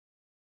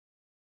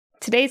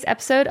Today's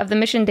episode of the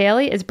Mission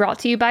Daily is brought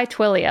to you by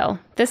Twilio.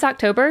 This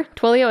October,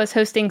 Twilio is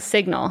hosting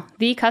Signal,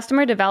 the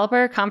Customer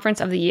Developer Conference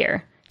of the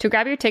Year. To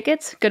grab your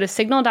tickets, go to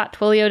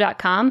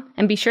signal.twilio.com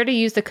and be sure to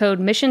use the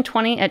code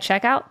MISSION20 at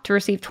checkout to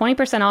receive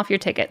 20% off your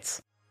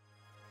tickets.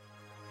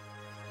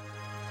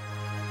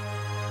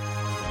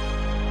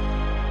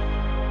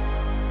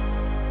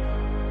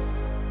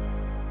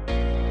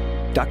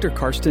 Dr.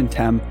 Karsten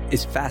Temme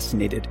is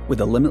fascinated with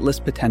the limitless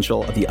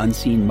potential of the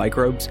unseen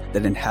microbes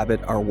that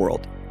inhabit our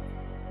world.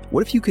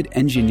 What if you could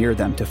engineer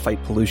them to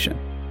fight pollution?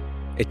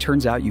 It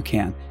turns out you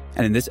can.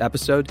 And in this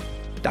episode,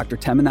 Dr.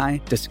 Temme and I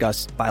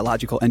discuss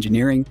biological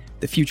engineering,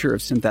 the future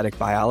of synthetic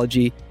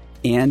biology,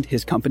 and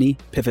his company,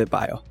 Pivot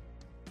Bio.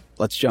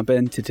 Let's jump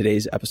into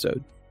today's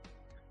episode.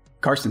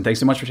 Karsten, thanks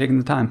so much for taking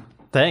the time.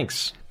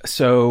 Thanks.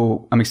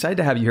 So I'm excited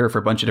to have you here for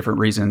a bunch of different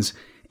reasons.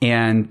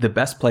 And the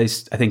best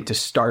place, I think, to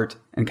start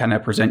and kind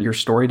of present your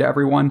story to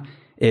everyone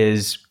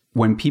is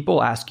when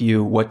people ask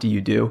you, what do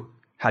you do?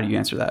 How do you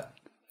answer that?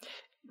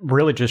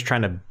 Really just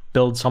trying to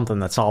build something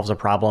that solves a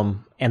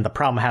problem, and the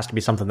problem has to be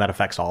something that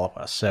affects all of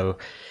us. So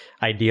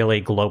ideally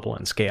global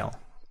in scale.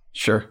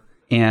 Sure.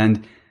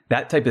 And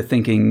that type of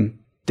thinking,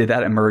 did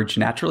that emerge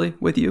naturally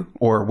with you?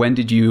 Or when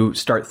did you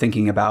start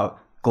thinking about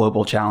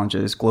global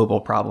challenges, global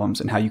problems,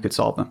 and how you could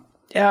solve them?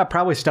 Yeah,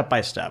 probably step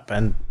by step.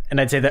 And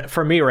I'd say that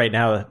for me right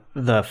now,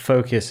 the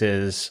focus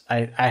is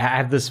I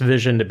have this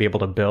vision to be able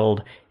to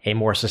build a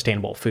more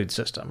sustainable food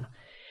system.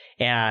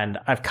 And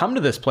I've come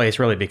to this place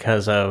really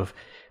because of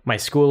my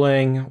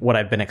schooling, what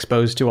I've been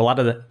exposed to, a lot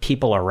of the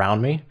people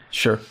around me.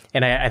 Sure.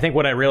 And I think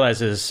what I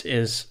realize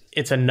is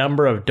it's a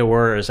number of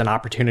doors and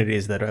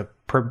opportunities that have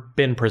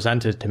been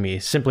presented to me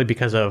simply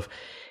because of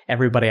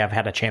everybody I've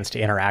had a chance to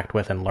interact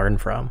with and learn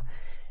from.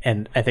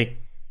 And I think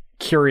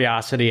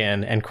curiosity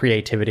and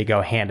creativity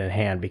go hand in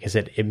hand because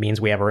it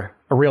means we have a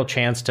real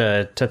chance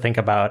to think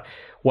about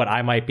what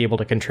I might be able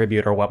to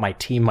contribute or what my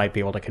team might be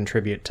able to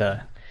contribute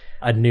to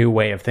a new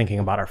way of thinking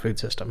about our food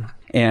system.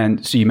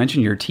 And so you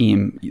mentioned your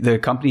team. The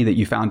company that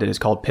you founded is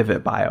called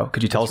Pivot Bio.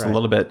 Could you tell us a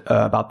little bit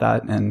about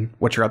that and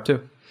what you're up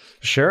to?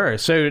 Sure.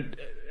 So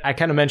I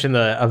kind of mentioned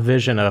a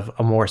vision of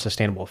a more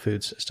sustainable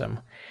food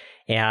system.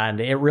 And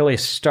it really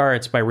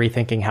starts by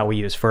rethinking how we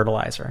use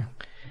fertilizer.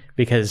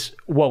 Because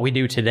what we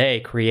do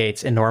today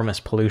creates enormous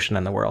pollution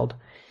in the world.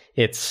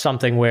 It's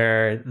something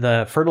where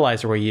the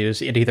fertilizer we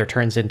use, it either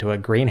turns into a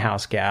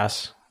greenhouse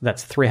gas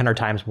that's 300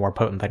 times more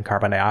potent than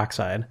carbon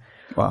dioxide.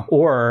 Wow.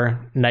 Or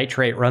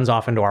nitrate runs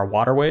off into our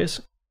waterways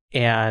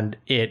and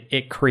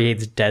it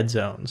creates dead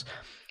zones.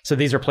 So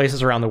these are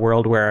places around the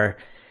world where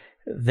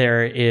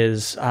there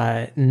is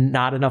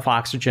not enough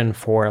oxygen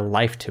for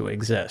life to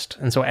exist.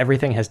 And so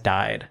everything has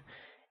died.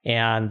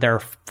 And there are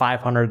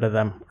 500 of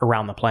them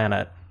around the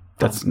planet.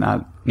 That's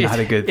not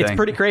a good thing. It's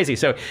pretty crazy.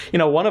 So,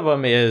 one of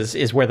them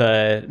is where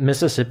the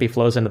Mississippi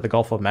flows into the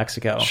Gulf of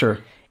Mexico. Sure.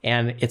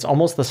 And it's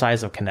almost the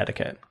size of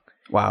Connecticut.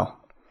 Wow.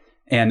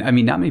 And I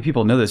mean, not many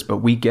people know this, but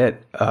we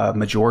get a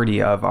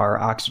majority of our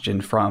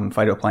oxygen from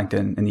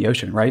phytoplankton in the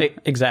ocean, right?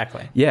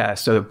 Exactly. Yeah.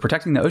 So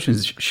protecting the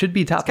oceans should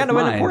be top of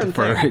mind.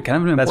 Kind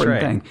of an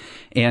important thing.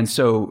 And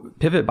so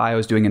Pivot Bio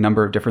is doing a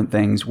number of different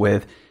things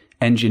with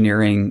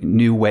engineering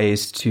new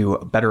ways to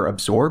better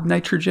absorb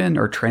nitrogen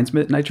or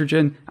transmit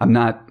nitrogen.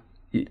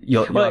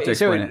 You'll have to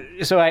explain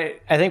it. So I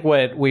think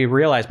what we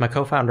realized, my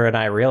co-founder and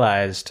I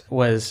realized,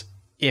 was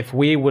if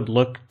we would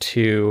look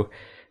to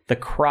the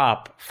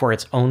crop for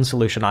its own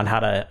solution on how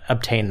to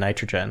obtain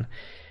nitrogen,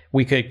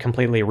 we could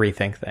completely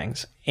rethink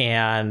things.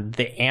 And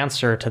the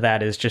answer to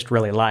that is just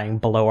really lying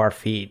below our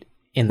feet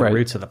in the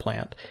roots of the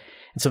plant.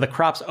 And so the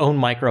crop's own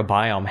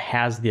microbiome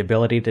has the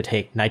ability to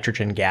take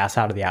nitrogen gas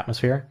out of the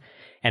atmosphere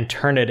and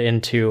turn it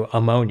into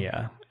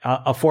ammonia,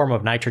 a form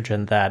of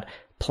nitrogen that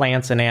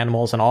plants and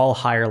animals and all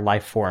higher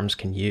life forms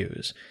can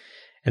use.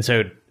 And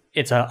so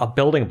it's a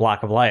building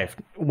block of life.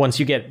 Once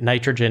you get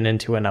nitrogen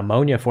into an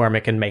ammonia form,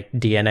 it can make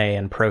DNA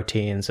and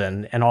proteins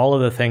and all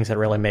of the things that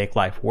really make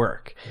life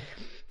work.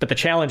 But the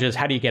challenge is,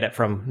 how do you get it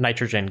from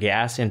nitrogen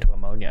gas into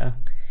ammonia?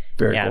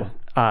 Very cool.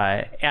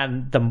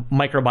 And the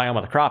microbiome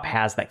of the crop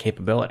has that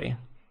capability.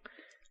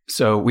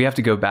 So we have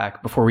to go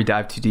back before we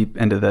dive too deep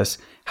into this.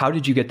 How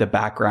did you get the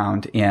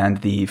background and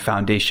the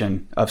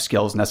foundation of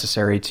skills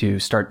necessary to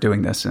start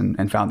doing this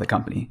and found the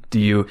company? Do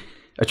you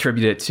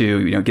attribute it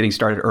to getting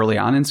started early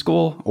on in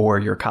school or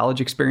your college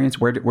experience?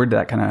 Where did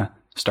that kind of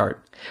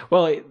start?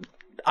 Well,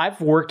 I've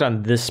worked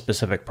on this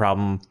specific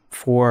problem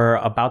for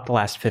about the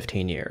last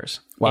 15 years.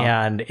 Wow.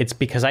 And it's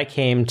because I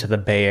came to the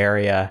Bay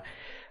Area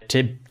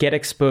to get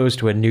exposed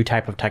to a new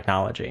type of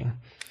technology.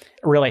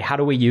 Really, how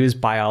do we use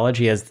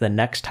biology as the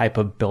next type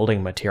of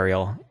building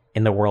material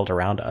in the world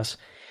around us?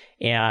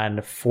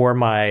 And for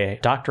my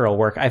doctoral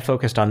work, I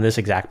focused on this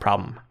exact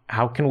problem.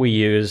 How can we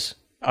use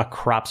a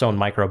crop's own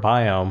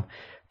microbiome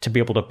to be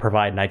able to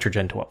provide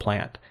nitrogen to a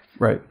plant?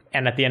 Right.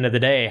 And at the end of the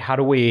day, how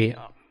do we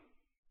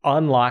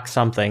unlock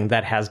something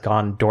that has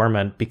gone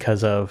dormant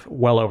because of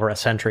well over a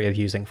century of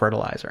using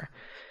fertilizer?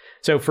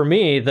 So for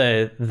me,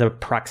 the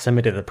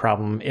proximity of the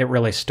problem, it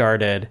really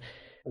started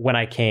when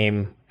I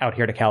came out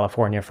here to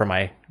California for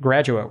my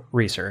graduate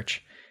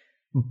research.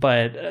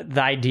 But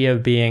the idea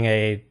of being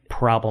a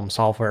problem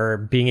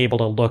solver, being able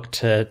to look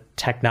to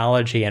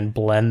technology and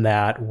blend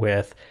that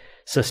with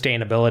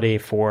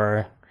sustainability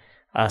for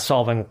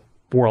solving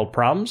world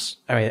problems,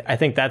 I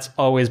think that's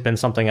always been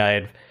something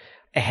I've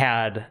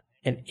had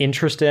an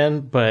interest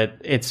in, but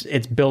it's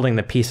building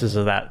the pieces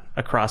of that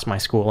across my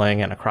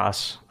schooling and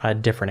across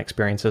different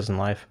experiences in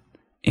life.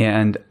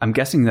 And I'm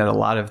guessing that a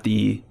lot of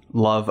the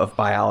love of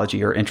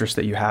biology or interest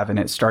that you have in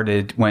it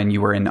started when you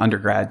were in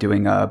undergrad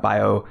doing a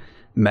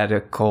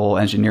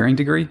biomedical engineering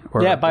degree?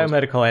 Yeah,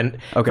 biomedical. And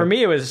for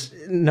me, it was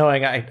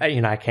knowing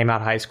I came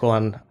out of high school,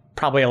 and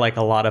probably like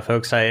a lot of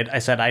folks, I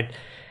said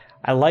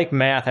I like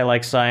math, I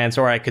like science,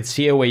 or I could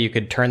see a way you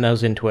could turn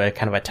those into a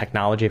kind of a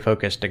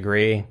technology-focused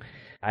degree.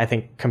 I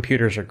think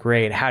computers are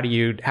great. How do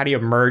you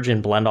merge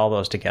and blend all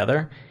those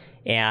together?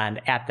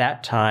 And at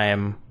that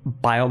time,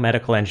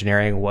 biomedical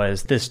engineering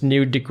was this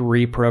new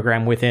degree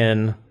program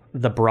within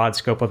the broad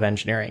scope of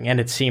engineering. And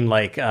it seemed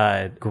like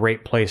a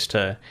great place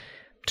to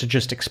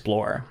just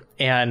explore.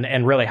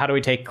 And really, how do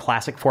we take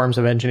classic forms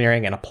of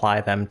engineering and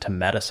apply them to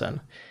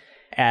medicine?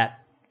 At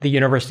the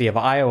University of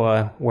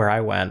Iowa, where I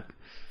went,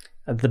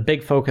 the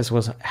big focus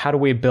was how do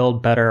we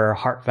build better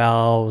heart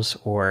valves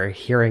or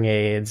hearing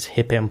aids,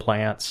 hip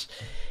implants?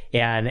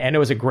 And it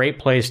was a great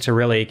place to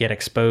really get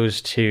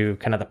exposed to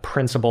kind of the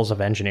principles of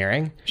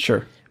engineering.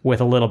 Sure.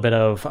 With a little bit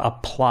of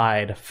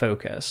applied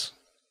focus.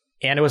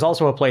 And it was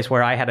also a place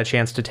where I had a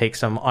chance to take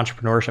some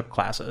entrepreneurship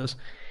classes.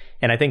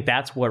 And I think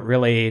that's what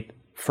really,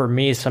 for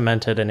me,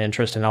 cemented an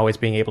interest in always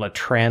being able to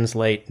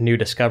translate new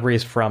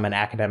discoveries from an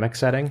academic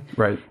setting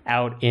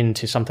out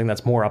into something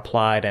that's more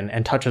applied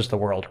and touches the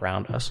world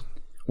around us.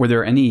 Were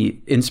there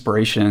any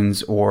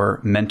inspirations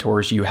or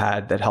mentors you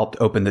had that helped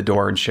open the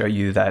door and show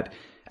you that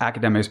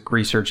academic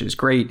research is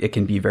great, it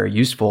can be very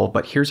useful,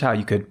 but here's how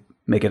you could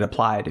make it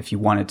applied if you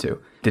wanted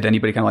to? Did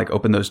anybody kind of like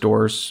open those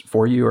doors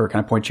for you or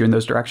kind of point you in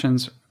those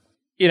directions?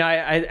 You know,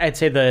 I'd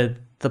say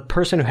the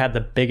person who had the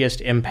biggest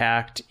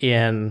impact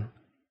in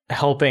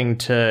helping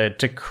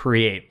to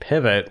create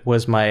Pivot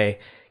was my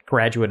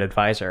graduate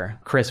advisor,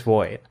 Chris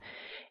Voigt.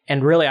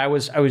 And really, I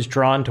was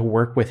drawn to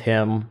work with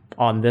him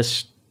on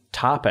this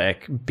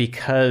topic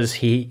because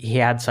he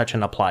had such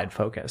an applied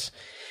focus.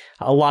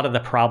 A lot of the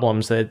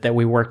problems that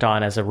we worked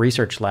on as a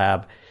research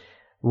lab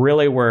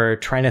really were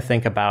trying to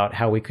think about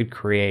how we could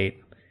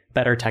create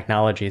better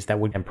technologies that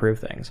would improve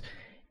things.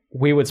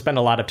 We would spend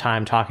a lot of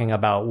time talking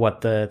about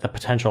what the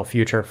potential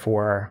future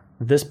for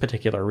this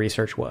particular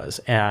research was,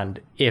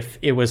 and if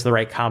it was the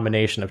right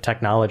combination of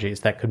technologies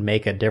that could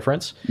make a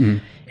difference,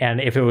 and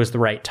if it was the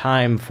right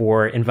time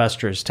for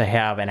investors to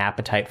have an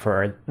appetite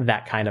for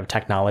that kind of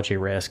technology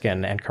risk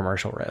and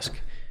commercial risk.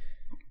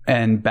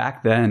 And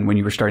back then, when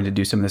you were starting to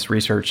do some of this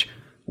research,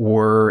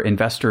 were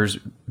investors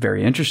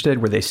very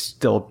interested? Were they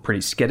still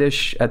pretty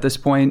skittish at this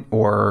point?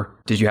 Or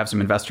did you have some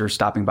investors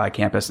stopping by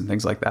campus and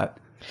things like that?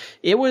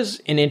 It was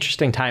an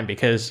interesting time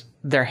because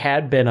there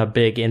had been a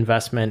big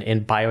investment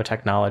in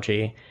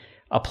biotechnology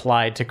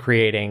applied to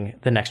creating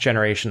the next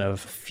generation of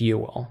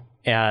fuel.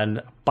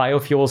 And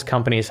biofuels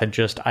companies had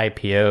just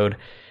IPO'd,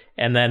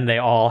 and then they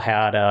all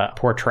had a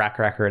poor track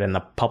record in the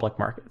public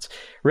markets.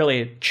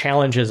 Really,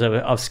 challenges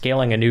of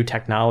scaling a new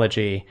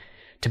technology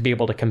to be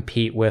able to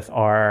compete with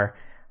our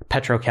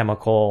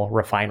petrochemical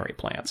refinery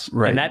plants.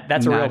 Right. And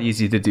that's not a real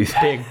easy to do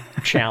that.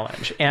 Big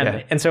challenge.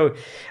 And so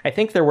I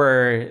think there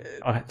were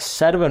a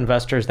set of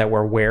investors that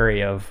were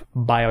wary of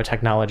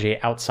biotechnology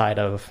outside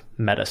of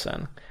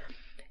medicine.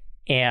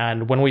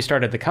 And when we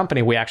started the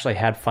company, we actually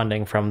had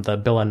funding from the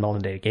Bill and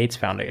Melinda Gates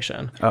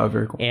Foundation. Oh,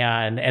 very cool.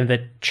 And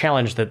the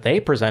challenge that they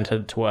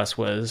presented to us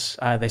was,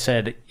 they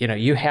said,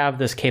 you have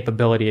this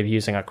capability of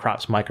using a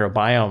crop's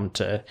microbiome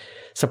to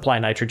supply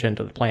nitrogen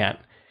to the plant.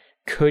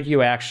 Could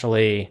you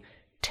actually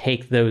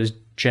take those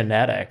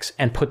genetics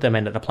and put them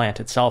into the plant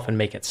itself and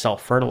make it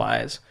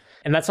self-fertilize?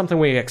 And that's something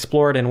we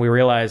explored, and we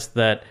realized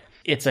that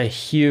it's a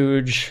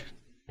huge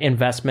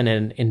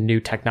investment in new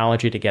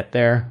technology to get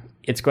there.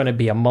 It's going to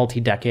be a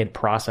multi-decade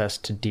process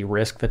to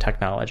de-risk the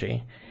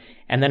technology.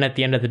 And then at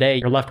the end of the day,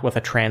 you're left with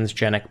a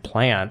transgenic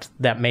plant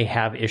that may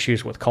have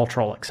issues with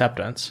cultural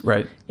acceptance,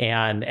 right,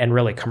 and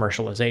really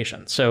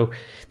commercialization. So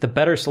the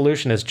better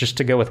solution is just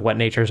to go with what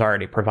nature's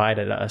already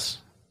provided us,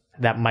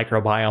 that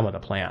microbiome of the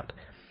plant.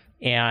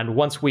 And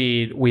once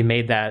we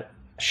made that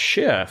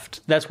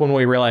shift, that's when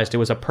we realized it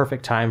was a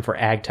perfect time for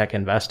ag tech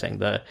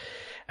investing.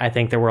 I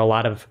think there were a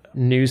lot of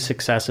new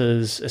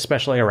successes,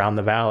 especially around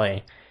the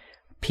Valley.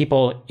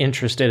 People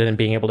interested in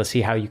being able to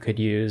see how you could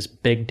use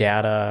big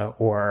data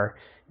or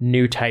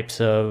new types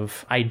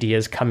of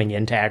ideas coming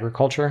into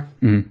agriculture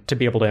to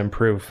be able to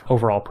improve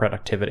overall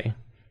productivity.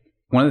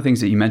 One of the things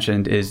that you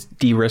mentioned is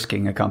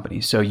de-risking a company.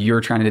 So you're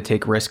trying to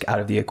take risk out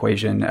of the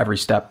equation every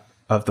step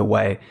of the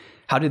way.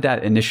 How did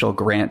that initial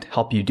grant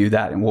help you do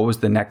that? And what was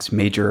the next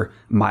major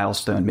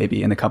milestone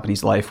maybe in the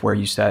company's life where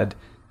you said,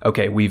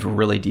 okay, we've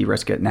really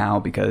de-risked it now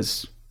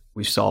because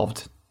we've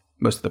solved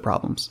most of the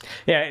problems?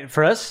 Yeah,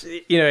 for us,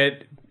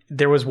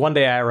 there was one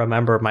day I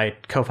remember my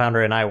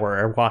co-founder and I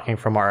were walking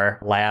from our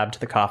lab to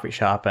the coffee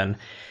shop, and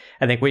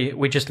I think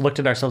we just looked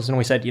at ourselves and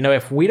we said,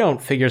 if we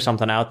don't figure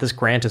something out, this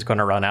grant is going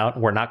to run out.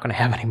 We're not going to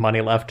have any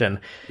money left. And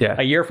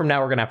a year from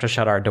now, we're going to have to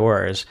shut our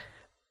doors.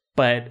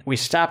 But we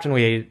stopped and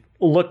we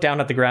looked down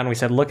at the ground and we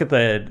said,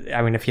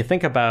 if you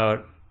think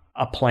about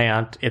a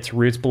plant, its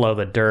roots below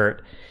the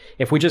dirt,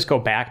 if we just go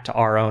back to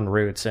our own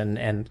roots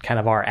and kind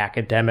of our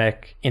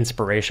academic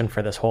inspiration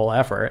for this whole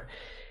effort,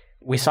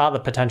 we saw the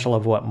potential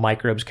of what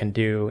microbes can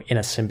do in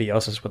a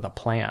symbiosis with a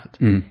plant.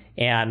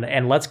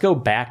 And let's go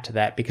back to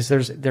that, because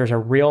there's a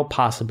real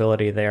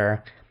possibility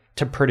there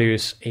to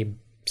produce a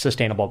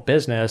sustainable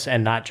business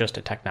and not just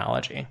a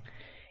technology.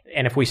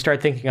 And if we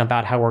start thinking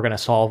about how we're going to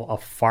solve a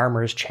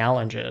farmer's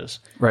challenges,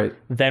 right,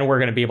 then we're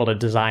going to be able to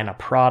design a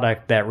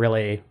product that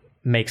really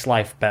makes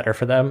life better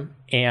for them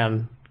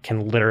and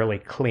can literally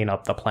clean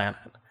up the planet.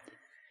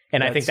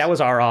 And I think that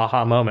was our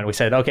aha moment. We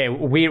said, okay,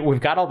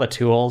 we've got all the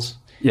tools.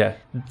 Yeah.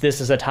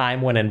 This is a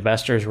time when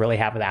investors really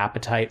have an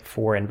appetite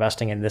for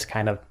investing in this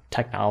kind of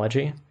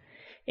technology.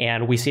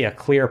 And we see a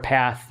clear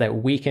path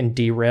that we can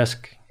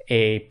de-risk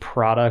a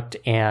product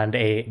and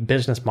a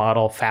business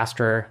model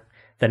faster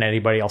than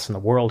anybody else in the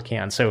world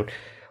can. So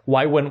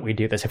why wouldn't we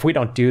do this? If we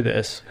don't do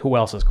this, who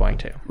else is going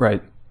to?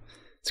 Right.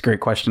 It's a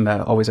great question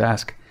to always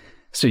ask.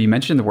 So you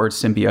mentioned the word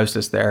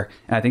symbiosis there,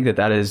 and I think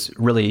that is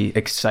really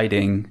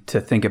exciting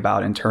to think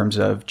about in terms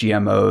of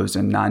GMOs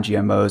and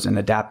non-GMOs and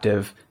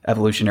adaptive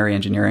evolutionary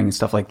engineering and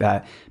stuff like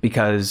that,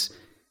 because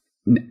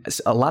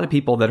a lot of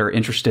people that are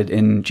interested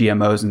in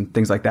GMOs and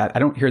things like that, I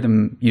don't hear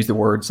them use the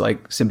words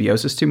like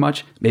symbiosis too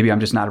much. Maybe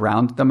I'm just not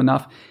around them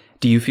enough.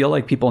 Do you feel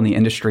like people in the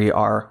industry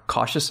are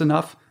cautious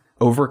enough,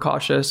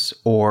 overcautious,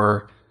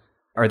 or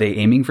are they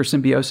aiming for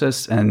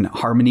symbiosis and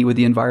harmony with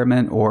the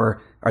environment,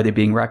 or are they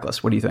being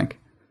reckless? What do you think?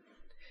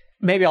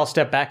 Maybe I'll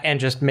step back and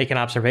just make an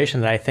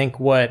observation that I think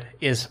what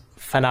is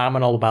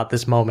phenomenal about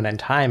this moment in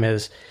time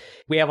is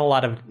we have a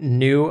lot of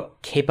new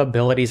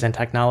capabilities and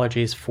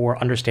technologies for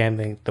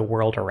understanding the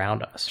world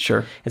around us.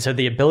 Sure. And so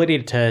the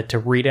ability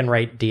to read and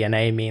write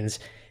DNA means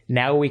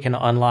now we can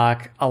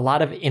unlock a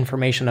lot of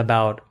information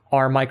about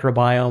our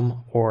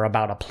microbiome or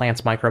about a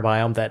plant's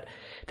microbiome that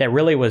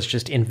really was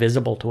just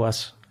invisible to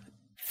us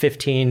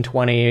 15,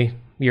 20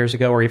 years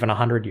ago, or even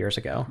 100 years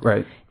ago.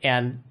 Right.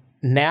 And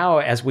now,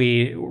 as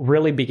we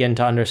really begin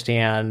to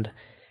understand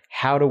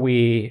how do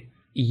we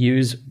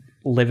use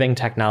living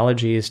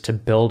technologies to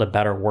build a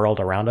better world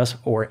around us,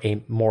 or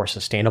a more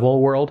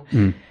sustainable world,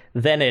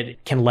 then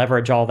it can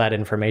leverage all that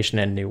information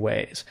in new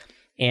ways.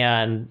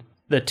 And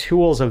the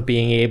tools of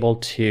being able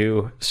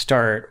to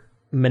start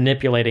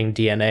manipulating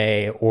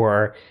DNA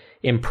or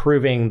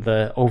improving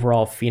the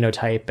overall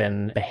phenotype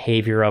and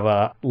behavior of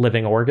a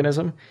living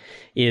organism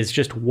is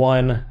just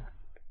one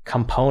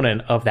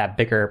component of that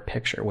bigger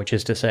picture, which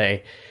is to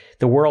say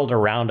the world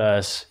around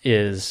us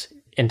is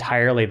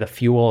entirely the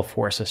fuel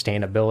for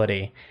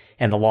sustainability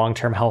and the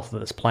long-term health of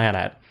this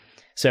planet.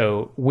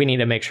 So we need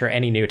to make sure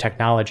any new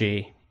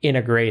technology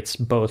integrates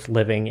both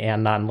living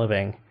and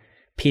non-living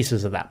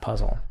pieces of that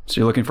puzzle.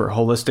 So you're looking for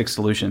holistic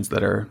solutions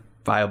that are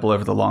viable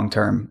over the long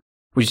term.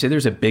 Would you say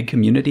there's a big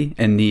community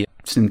in the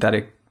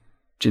synthetic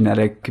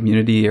genetic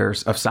community or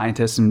of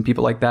scientists and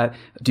people like that?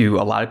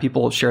 Do a lot of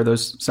people share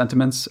those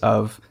sentiments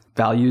of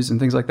values and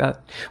things like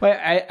that? Well,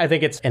 I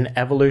think it's an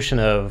evolution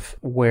of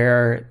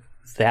where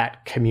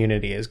that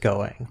community is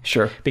going.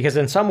 Sure. Because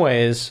in some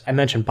ways, I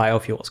mentioned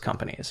biofuels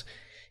companies.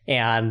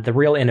 And the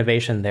real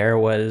innovation there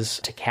was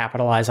to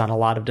capitalize on a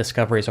lot of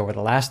discoveries over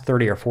the last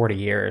 30 or 40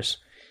 years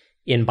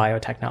in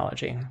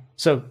biotechnology.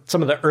 So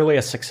some of the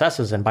earliest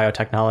successes in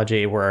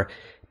biotechnology were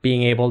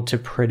being able to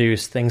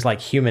produce things like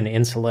human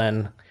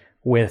insulin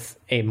with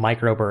a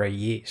microbe or a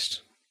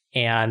yeast.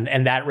 And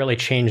that really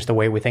changed the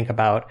way we think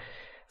about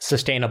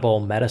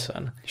sustainable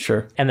medicine.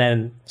 Sure. And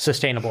then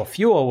sustainable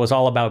fuel was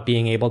all about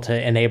being able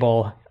to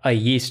enable a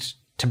yeast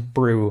to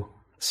brew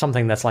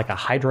something that's like a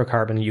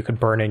hydrocarbon you could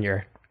burn in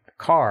your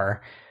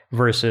car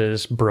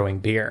versus brewing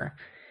beer.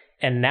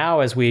 And now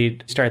as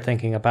we start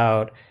thinking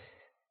about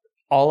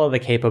all of the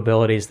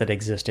capabilities that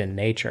exist in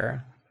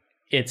nature,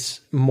 it's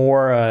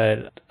more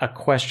a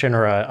question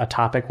or a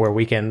topic where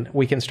we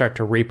can start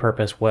to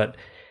repurpose what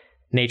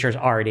nature's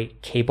already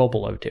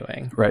capable of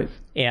doing. Right.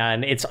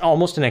 And it's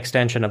almost an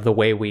extension of the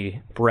way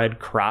we bred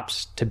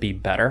crops to be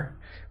better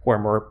or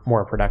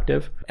more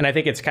productive. And I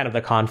think it's kind of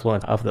the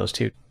confluence of those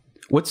two.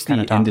 What's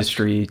the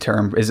industry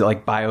term? Is it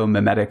like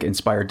biomimetic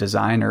inspired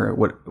design, or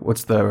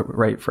what's the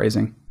right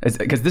phrasing?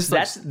 Because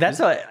that's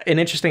an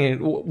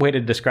interesting way to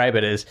describe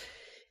it. Is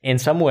in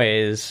some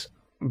ways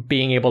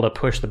being able to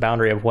push the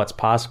boundary of what's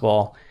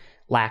possible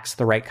lacks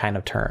the right kind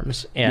of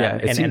terms.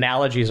 And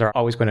analogies are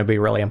always going to be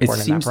really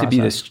important in that process. It seems to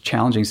be this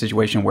challenging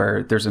situation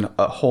where there's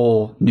a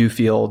whole new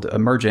field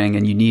emerging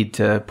and you need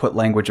to put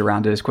language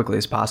around it as quickly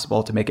as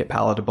possible to make it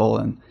palatable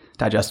and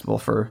digestible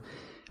for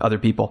other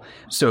people.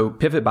 So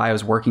Pivot Bio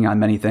is working on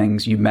many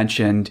things. You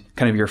mentioned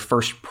kind of your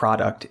first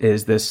product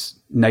is this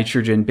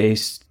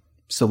nitrogen-based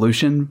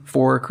solution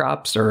for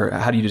crops, or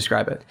how do you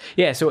describe it?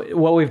 Yeah, so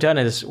what we've done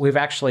is we've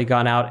actually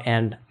gone out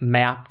and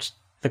mapped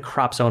the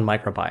crop's own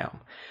microbiome.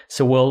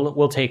 So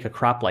we'll take a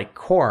crop like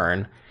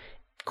corn,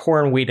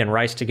 wheat, and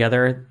rice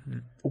together.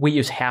 We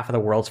use half of the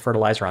world's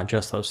fertilizer on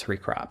just those 3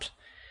 crops.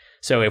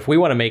 So if we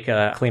want to make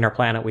a cleaner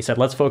planet, we said,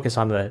 let's focus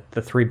on the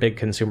 3 big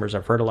consumers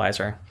of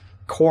fertilizer.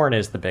 Corn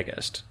is the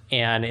biggest.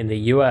 And in the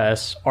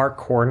US, our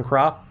corn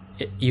crop,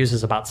 it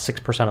uses about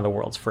 6% of the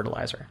world's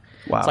fertilizer.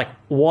 Wow. It's like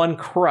one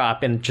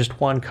crop in just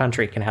one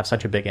country can have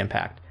such a big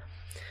impact.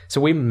 So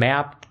we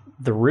mapped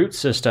the root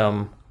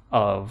system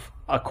of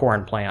a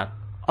corn plant,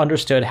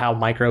 understood how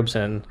microbes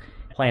and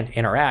plant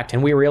interact,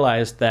 and we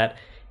realized that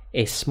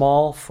a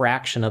small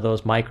fraction of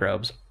those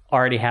microbes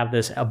already have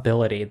this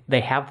ability.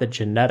 They have the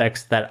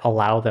genetics that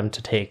allow them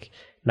to take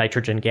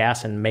nitrogen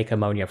gas and make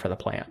ammonia for the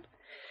plant.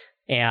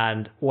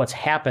 And what's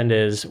happened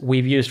is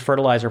we've used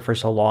fertilizer for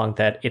so long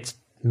that it's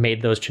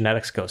made those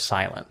genetics go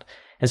silent.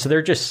 And so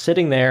they're just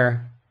sitting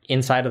there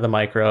inside of the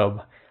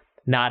microbe,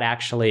 not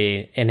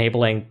actually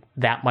enabling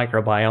that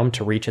microbiome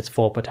to reach its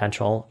full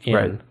potential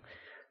in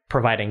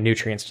providing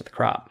nutrients to the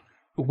crop.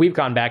 We've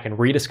gone back and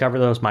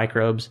rediscovered those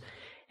microbes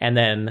and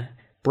then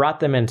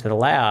brought them into the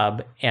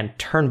lab and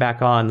turned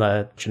back on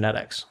the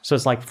genetics. So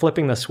it's like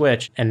flipping the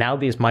switch, and now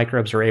these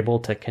microbes are able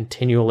to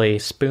continually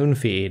spoon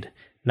feed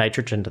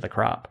nitrogen to the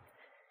crop.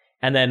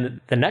 And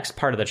then the next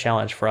part of the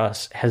challenge for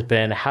us has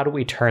been, how do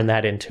we turn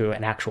that into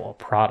an actual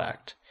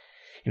product?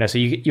 So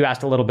you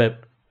asked a little bit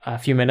a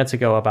few minutes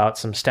ago about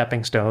some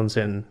stepping stones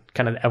in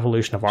kind of the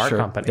evolution of our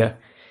company. Yeah.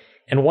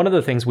 And one of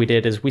the things we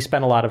did is we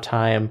spent a lot of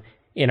time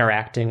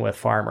interacting with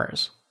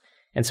farmers.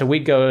 And so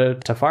we'd go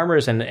to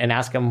farmers and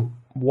ask them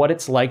what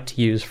it's like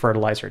to use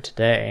fertilizer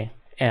today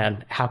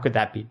and how could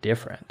that be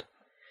different.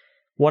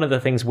 One of the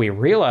things we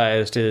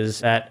realized is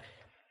that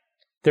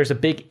there's a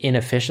big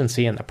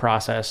inefficiency in the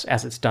process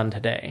as it's done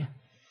today,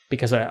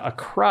 because a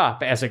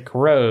crop, as it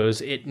grows,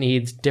 it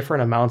needs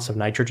different amounts of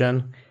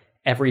nitrogen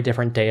every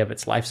different day of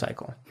its life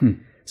cycle.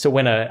 So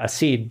when a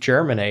seed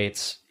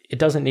germinates, it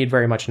doesn't need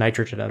very much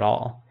nitrogen at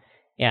all.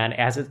 And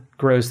as it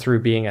grows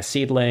through being a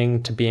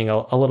seedling to being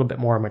a little bit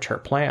more mature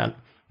plant,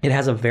 it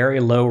has a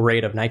very low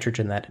rate of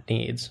nitrogen that it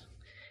needs.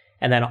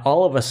 And then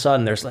all of a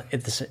sudden, there's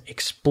this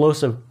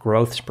explosive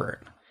growth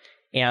spurt.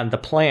 And the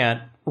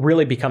plant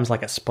really becomes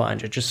like a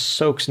sponge. It just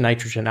soaks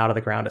nitrogen out of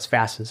the ground as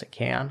fast as it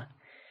can.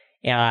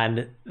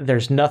 And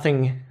there's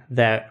nothing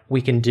that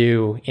we can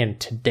do in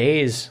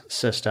today's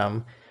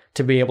system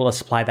to be able to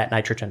supply that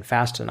nitrogen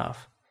fast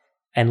enough,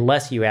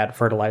 unless you add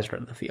fertilizer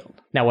to the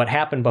field. Now, what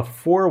happened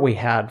before we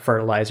had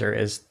fertilizer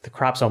is the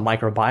crop's own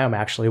microbiome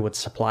actually would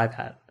supply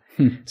that.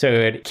 So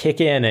it would kick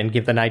in and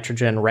give the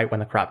nitrogen right when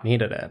the crop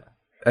needed it.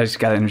 I just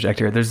got to interject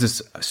here. There's this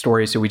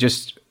story. So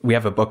we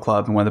have a book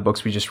club, and one of the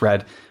books we just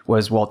read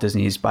was Walt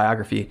Disney's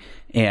biography.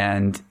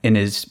 And in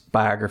his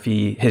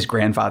biography, his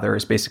grandfather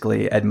is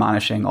basically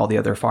admonishing all the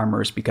other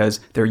farmers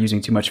because they're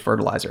using too much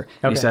fertilizer.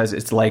 He says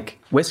it's like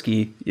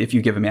whiskey. If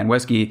you give a man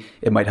whiskey,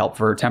 it might help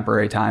for a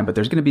temporary time, but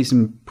there's going to be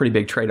some pretty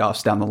big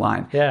trade-offs down the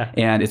line. Yeah.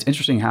 And it's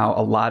interesting how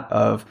a lot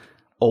of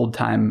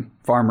old-time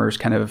farmers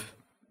kind of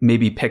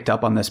maybe picked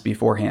up on this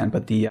beforehand,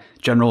 but the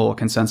general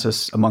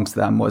consensus amongst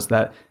them was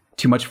that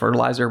too much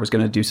fertilizer was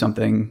going to do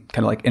something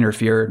kind of like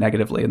interfere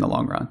negatively in the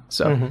long run.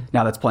 So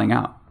now that's playing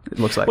out, it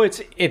looks like. Well,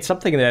 it's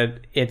something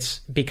that it's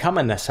become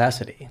a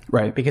necessity.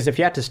 Right. Because if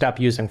you had to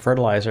stop using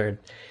fertilizer,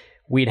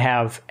 we'd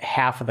have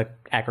half of the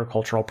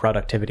agricultural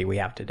productivity we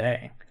have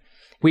today.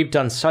 We've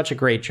done such a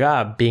great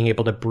job being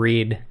able to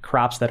breed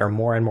crops that are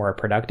more and more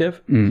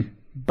productive,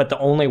 but the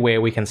only way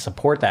we can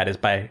support that is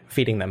by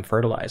feeding them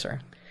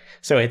fertilizer.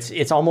 So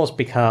it's almost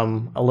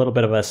become a little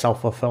bit of a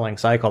self-fulfilling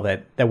cycle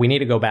that we need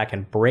to go back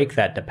and break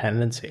that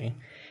dependency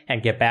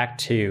and get back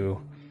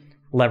to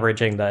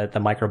leveraging the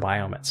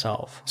microbiome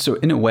itself. So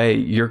in a way,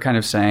 you're kind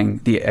of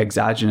saying the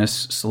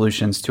exogenous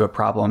solutions to a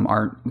problem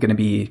aren't going to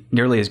be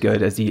nearly as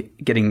good as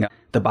getting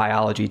the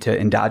biology to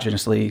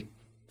endogenously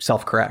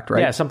self-correct,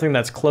 right? Yeah, something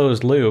that's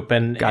closed loop.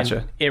 Gotcha.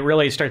 And it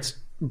really starts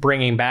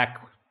bringing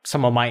back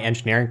some of my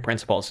engineering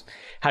principles.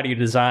 How do you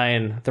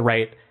design the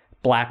right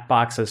black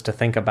boxes to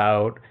think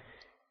about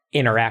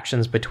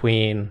interactions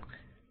between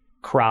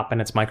crop and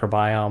its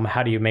microbiome?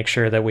 How do you make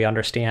sure that we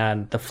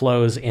understand the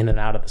flows in and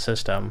out of the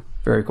system?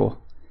 Very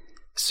cool.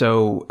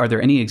 So are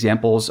there any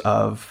examples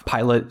of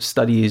pilot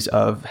studies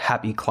of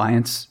happy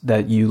clients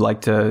that you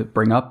like to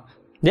bring up?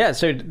 Yeah,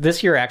 so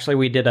this year actually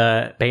we did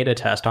a beta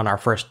test on our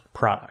first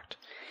product.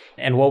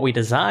 And what we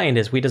designed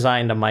is we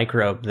designed a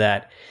microbe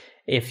that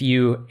if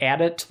you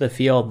add it to the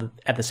field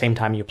at the same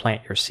time you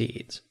plant your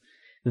seeds,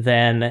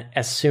 then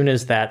as soon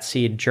as that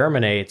seed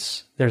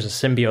germinates, there's a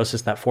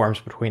symbiosis that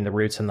forms between the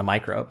roots and the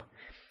microbe.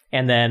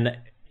 And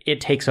then it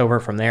takes over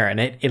from there, and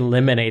it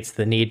eliminates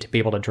the need to be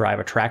able to drive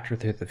a tractor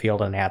through the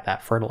field and add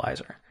that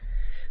fertilizer.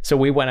 So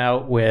we went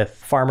out with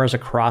farmers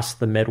across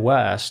the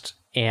Midwest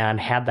and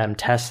had them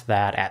test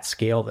that at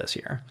scale this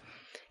year.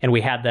 And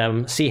we had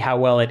them see how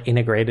well it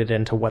integrated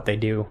into what they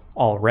do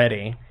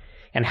already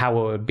and how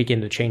it would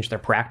begin to change their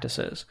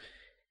practices.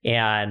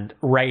 And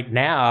right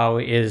now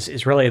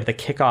is really the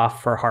kickoff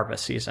for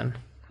harvest season.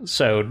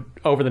 So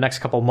over the next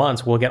couple of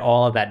months, we'll get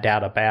all of that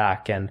data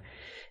back, and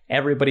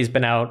everybody's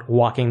been out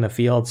walking the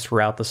fields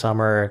throughout the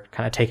summer,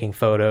 kind of taking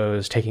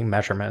photos, taking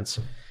measurements.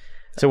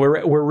 So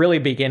we're really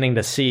beginning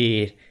to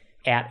see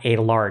at a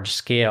large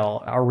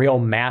scale a real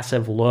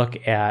massive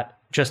look at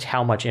just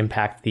how much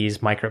impact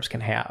these microbes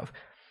can have.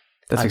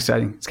 That's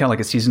exciting. It's kind of like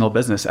a seasonal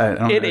business. I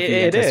don't know if you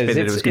anticipated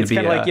it was going to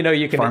be like,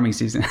 you can, farming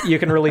season. You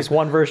can release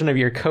one version of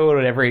your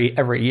code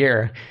every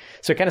year.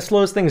 So it kind of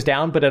slows things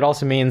down, but it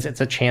also means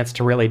it's a chance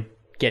to really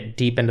get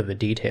deep into the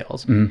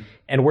details. Mm.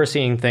 And we're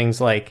seeing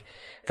things like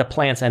the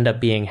plants end up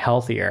being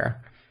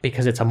healthier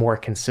because it's a more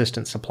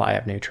consistent supply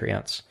of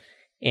nutrients.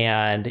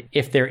 And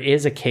if there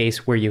is a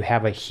case where you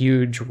have a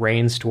huge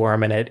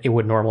rainstorm and it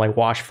would normally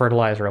wash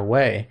fertilizer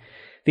away,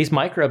 these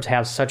microbes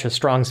have such a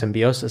strong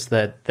symbiosis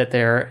that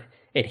they're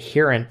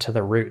adherent to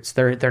the roots.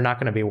 They're not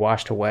going to be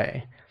washed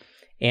away.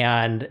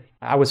 And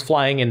I was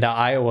flying into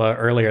Iowa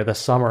earlier this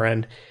summer,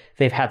 and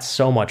they've had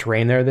so much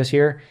rain there this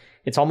year.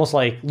 It's almost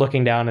like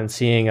looking down and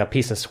seeing a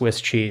piece of Swiss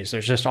cheese.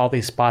 There's just all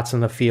these spots in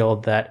the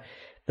field that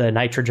the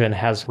nitrogen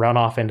has run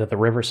off into the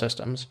river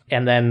systems.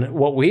 And then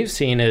what we've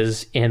seen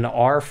is in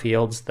our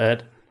fields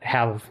that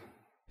have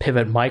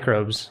pivot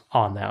microbes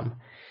on them,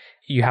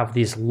 you have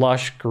these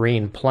lush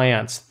green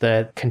plants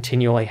that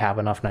continually have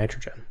enough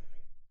nitrogen.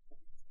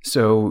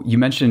 So you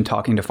mentioned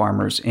talking to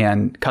farmers,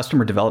 and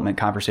customer development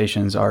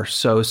conversations are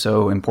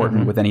so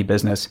important with any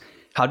business.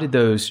 How did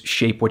those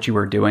shape what you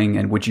were doing,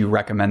 and would you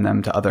recommend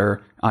them to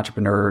other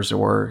entrepreneurs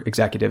or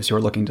executives who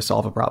are looking to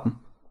solve a problem?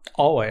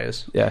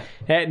 Always. Yeah.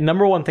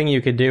 Number one thing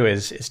you could do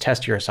is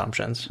test your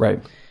assumptions.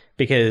 Right.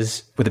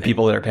 Because with the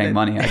people that are paying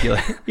money, ideally.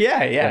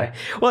 Yeah.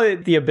 Well,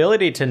 the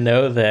ability to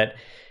know that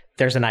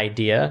there's an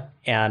idea,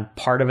 and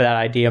part of that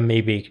idea may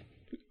be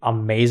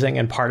amazing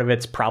and part of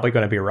it's probably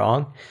going to be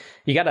wrong.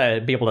 You got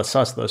to be able to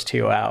suss those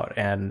two out.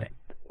 And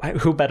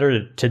who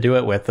better to do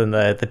it with than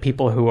the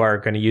people who are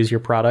going to use your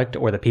product,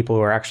 or the people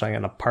who are actually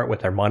going to part with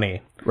their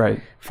money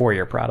for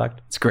your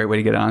product. It's a great way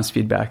to get honest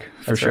feedback,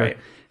 for sure. Right.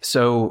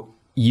 So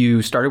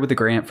you started with a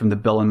grant from the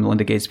Bill and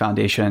Melinda Gates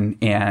Foundation,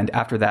 and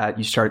after that,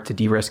 you start to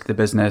de-risk the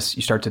business,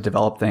 you start to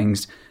develop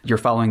things, you're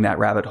following that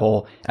rabbit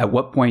hole. At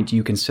what point do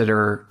you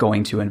consider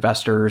going to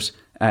investors,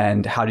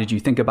 and how did you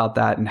think about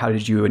that, and how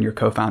did you and your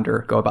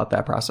co-founder go about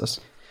that process?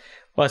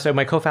 Well, so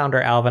my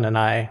co-founder, Alvin, and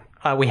I,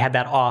 we had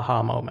that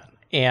aha moment.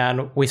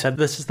 And we said,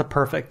 this is the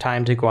perfect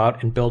time to go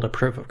out and build a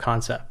proof of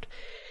concept.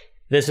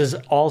 This is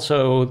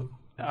also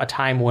a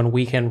time when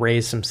we can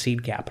raise some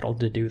seed capital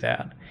to do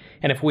that.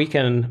 And if we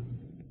can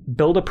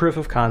build a proof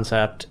of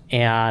concept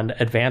and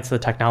advance the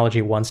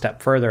technology one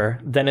step further,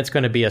 then it's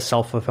going to be a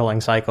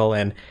self-fulfilling cycle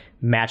and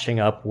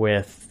matching up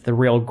with the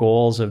real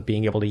goals of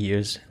being able to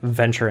use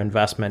venture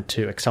investment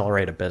to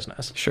accelerate a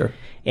business. Sure.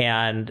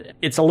 And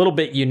it's a little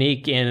bit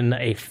unique in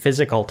a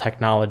physical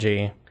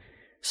technology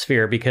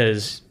sphere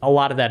because a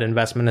lot of that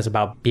investment is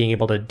about being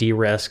able to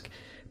de-risk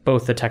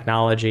both the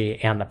technology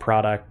and the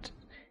product,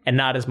 and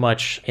not as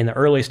much in the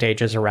early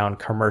stages around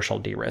commercial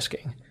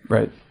de-risking.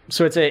 Right.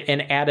 So it's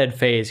an added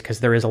phase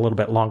because there is a little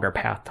bit longer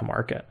path to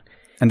market.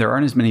 And there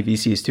aren't as many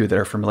VCs, too, that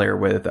are familiar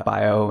with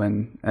bio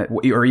and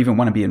or even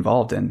want to be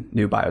involved in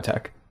new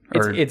biotech.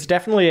 It's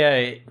definitely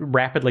a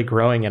rapidly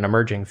growing and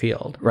emerging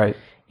field. Right.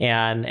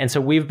 And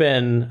so we've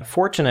been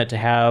fortunate to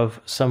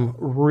have some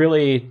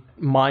really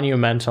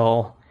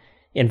monumental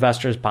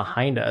investors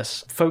behind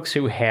us, folks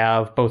who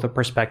have both a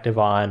perspective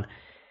on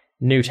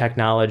new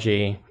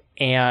technology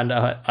and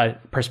a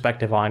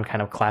perspective on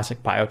kind of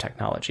classic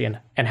biotechnology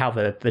and how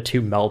the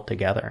two meld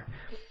together.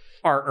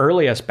 Our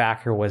earliest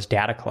backer was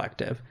Data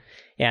Collective.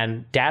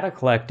 And Data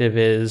Collective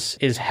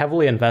is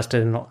heavily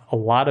invested in a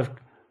lot of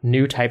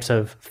new types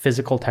of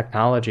physical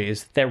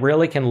technologies that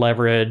really can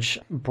leverage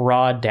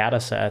broad data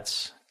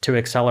sets to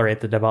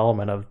accelerate the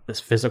development of this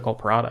physical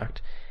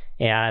product.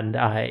 And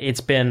it's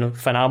been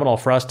phenomenal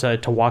for us to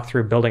walk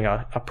through building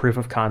a proof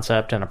of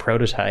concept and a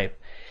prototype,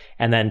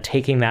 and then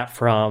taking that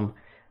from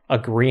a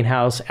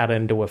greenhouse out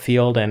into a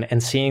field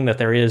and seeing that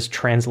there is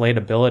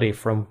translatability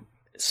from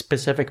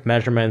specific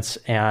measurements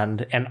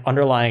and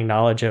underlying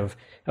knowledge of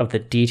the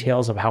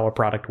details of how a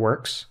product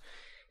works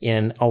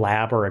in a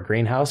lab or a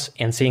greenhouse,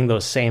 and seeing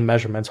those same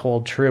measurements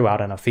hold true out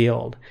in a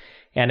field.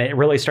 And it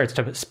really starts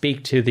to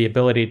speak to the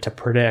ability to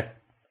predict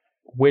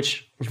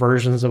which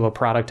versions of a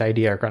product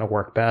idea are going to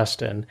work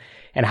best and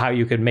how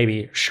you could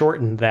maybe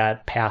shorten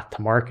that path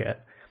to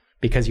market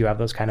because you have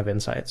those kind of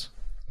insights.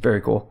 Very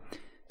cool.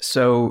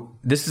 So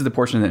this is the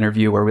portion of the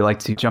interview where we like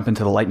to jump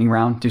into the lightning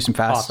round, do some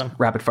fast,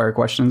 rapid fire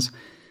questions.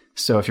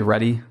 So if you're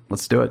ready,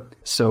 let's do it.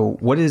 So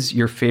what is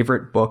your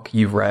favorite book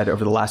you've read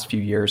over the last few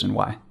years and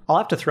why? I'll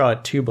have to throw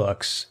out two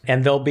books,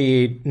 and they'll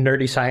be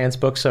nerdy science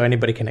books so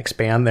anybody can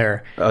expand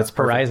their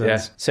horizons.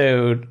 Yeah.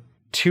 So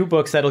two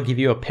books that'll give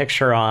you a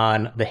picture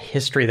on the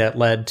history that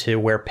led to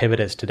where Pivot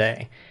is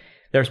today.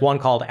 There's one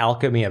called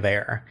Alchemy of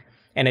Air,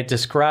 and it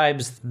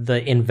describes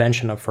the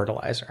invention of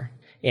fertilizer.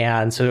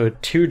 And so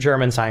two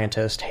German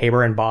scientists,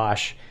 Haber and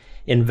Bosch,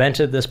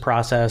 invented this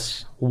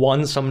process,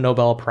 won some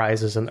Nobel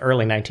Prizes in the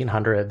early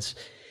 1900s.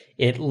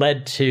 It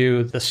led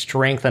to the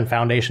strength and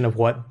foundation of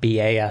what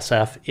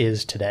BASF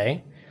is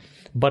today.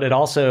 But it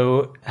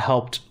also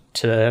helped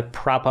to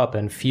prop up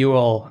and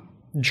fuel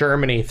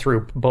Germany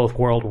through both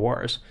world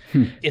wars.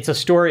 It's a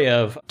story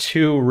of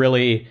two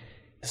really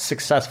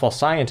successful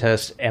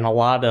scientists and a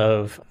lot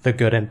of the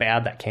good and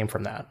bad that came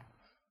from that.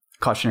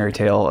 Cautionary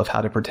tale of how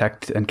to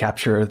protect and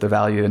capture the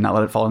value and not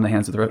let it fall in the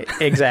hands of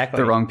exactly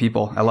the wrong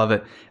people. I love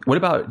it. What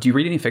about, do you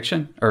read any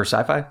fiction or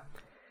sci-fi?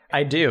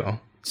 I do.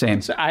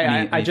 Same. So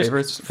I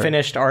just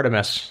finished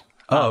Artemis.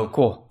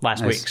 Cool.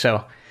 Last week.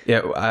 So yeah,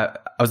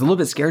 I was a little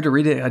bit scared to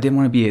read it. I didn't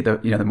want to be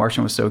the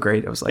Martian was so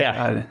great. I was like,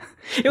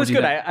 it was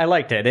good. I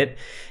liked it.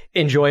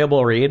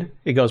 Enjoyable read.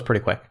 It goes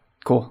pretty quick.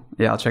 Cool.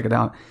 Yeah, I'll check it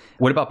out.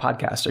 What about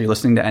podcasts? Are you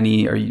listening to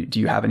any, do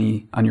you have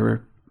any on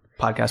your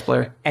podcast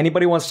player?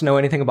 Anybody wants to know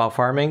anything about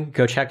farming,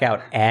 go check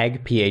out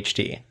Ag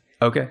PhD.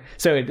 Okay.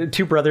 So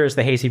two brothers,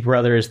 the Hasey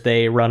brothers,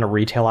 they run a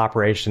retail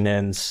operation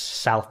in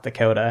South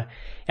Dakota.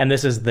 And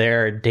this is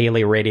their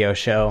daily radio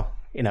show.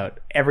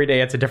 Every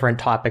day it's a different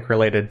topic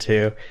related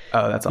to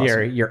that's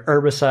awesome. your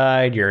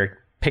herbicide, you're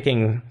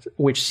picking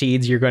which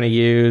seeds you're going to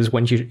use,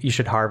 when you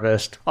should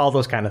harvest, all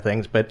those kind of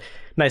things. But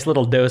nice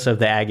little dose of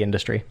the ag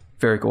industry.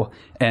 Very cool.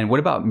 And what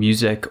about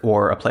music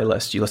or a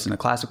playlist? Do you listen to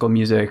classical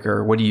music,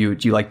 or do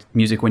you like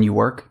music when you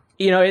work?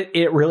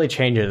 It really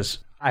changes.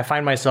 I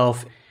find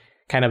myself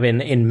kind of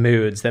in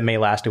moods that may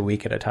last a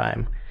week at a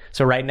time.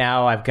 So right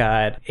now I've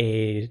got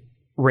a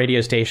radio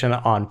station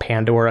on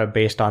Pandora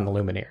based on the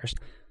Lumineers.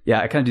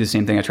 Yeah, I kind of do the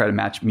same thing. I try to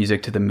match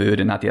music to the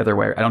mood and not the other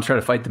way. I don't try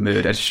to fight the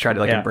mood. I just try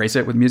to embrace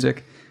it with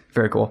music.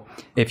 Very cool.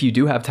 If you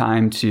do have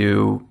time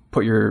to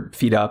put your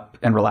feet up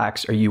and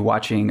relax, are you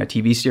watching a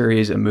TV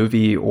series, a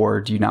movie, or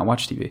do you not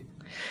watch TV?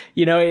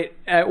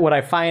 What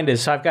I find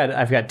is, so I've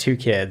got two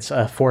kids,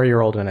 a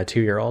 4-year-old and a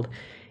 2-year-old.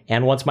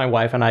 And once my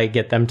wife and I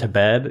get them to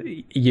bed,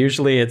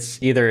 usually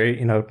it's either,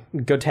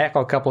 go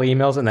tackle a couple of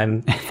emails and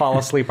then fall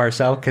asleep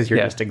ourselves because you're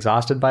just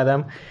exhausted by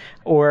them.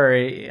 Or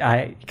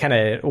I kind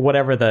of,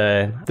 whatever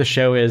the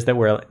show is that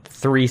we're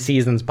 3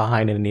 seasons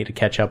behind and need to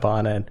catch up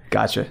on. And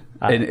gotcha.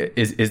 And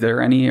is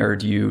there any, or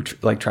do you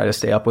try to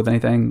stay up with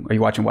anything? Are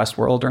you watching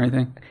Westworld or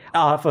anything?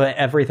 Off of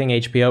everything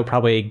HBO,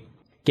 probably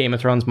Game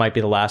of Thrones might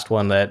be the last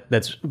one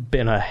that's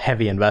been a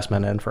heavy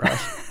investment in for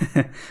us.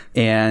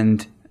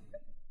 And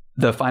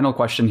the final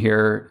question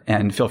here,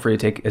 and feel free to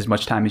take as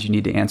much time as you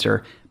need to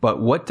answer,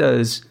 but what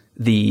does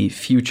the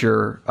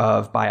future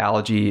of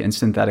biology and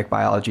synthetic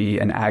biology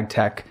and ag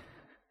tech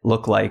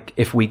look like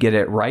if we get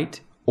it right,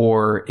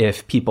 or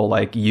if people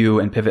like you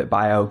and Pivot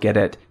Bio get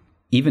it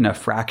even a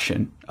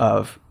fraction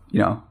of,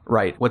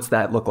 right? What's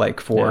that look like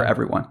for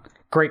everyone?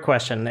 Great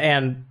question.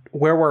 And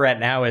where we're at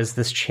now is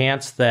this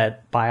chance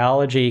that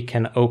biology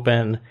can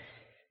open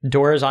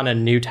doors on a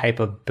new type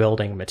of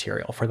building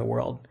material for the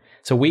world.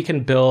 So we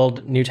can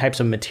build new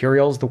types of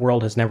materials the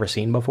world has never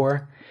seen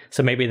before.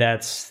 So maybe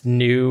that's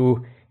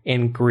new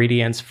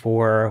ingredients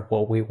for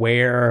what we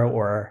wear,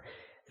 or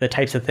the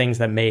types of things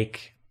that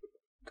make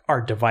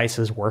our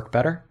devices work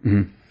better.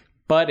 Mm-hmm.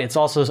 But it's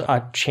also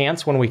a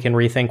chance when we can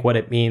rethink what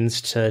it means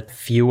to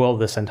fuel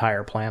this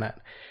entire planet.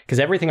 Because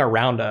everything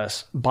around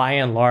us, by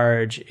and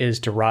large, is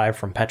derived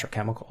from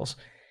petrochemicals.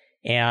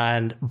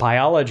 And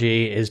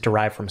biology is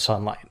derived from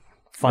sunlight,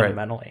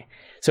 fundamentally. Right.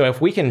 So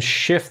if we can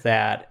shift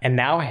that and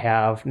now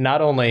have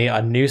not only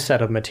a new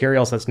set of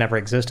materials that's never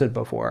existed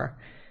before,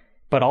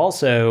 but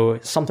also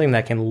something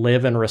that can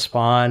live and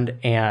respond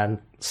and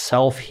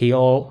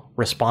self-heal,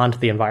 respond to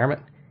the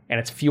environment, and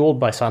it's fueled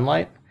by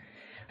sunlight.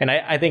 And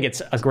I think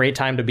it's a great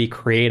time to be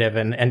creative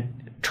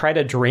and try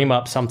to dream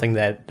up something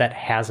that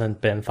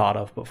hasn't been thought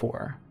of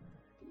before.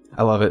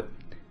 I love it.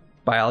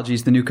 Biology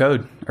is the new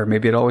code, or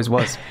maybe it always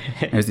was.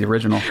 It was the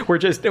original. We're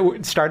just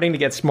starting to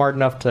get smart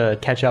enough to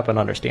catch up and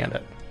understand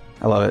it.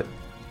 I love it.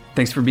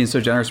 Thanks for being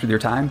so generous with your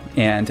time.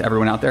 And to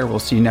everyone out there, we'll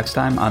see you next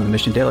time on The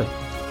Mission Daily.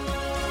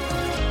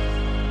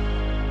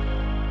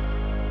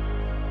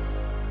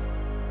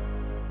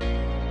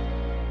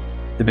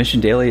 The Mission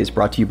Daily is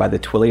brought to you by the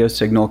Twilio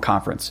Signal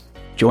Conference.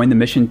 Join the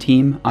Mission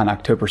team on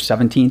October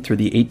 17th through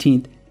the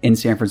 18th in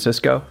San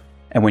Francisco.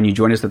 And when you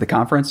join us at the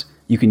conference,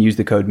 you can use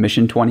the code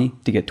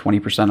MISSION20 to get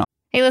 20% off.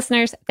 Hey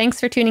listeners, thanks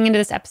for tuning into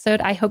this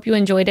episode. I hope you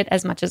enjoyed it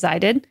as much as I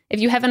did.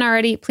 If you haven't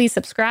already, please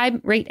subscribe,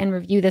 rate, and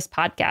review this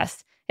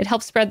podcast. It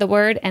helps spread the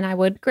word, and I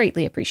would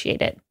greatly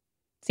appreciate it.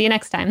 See you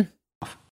next time.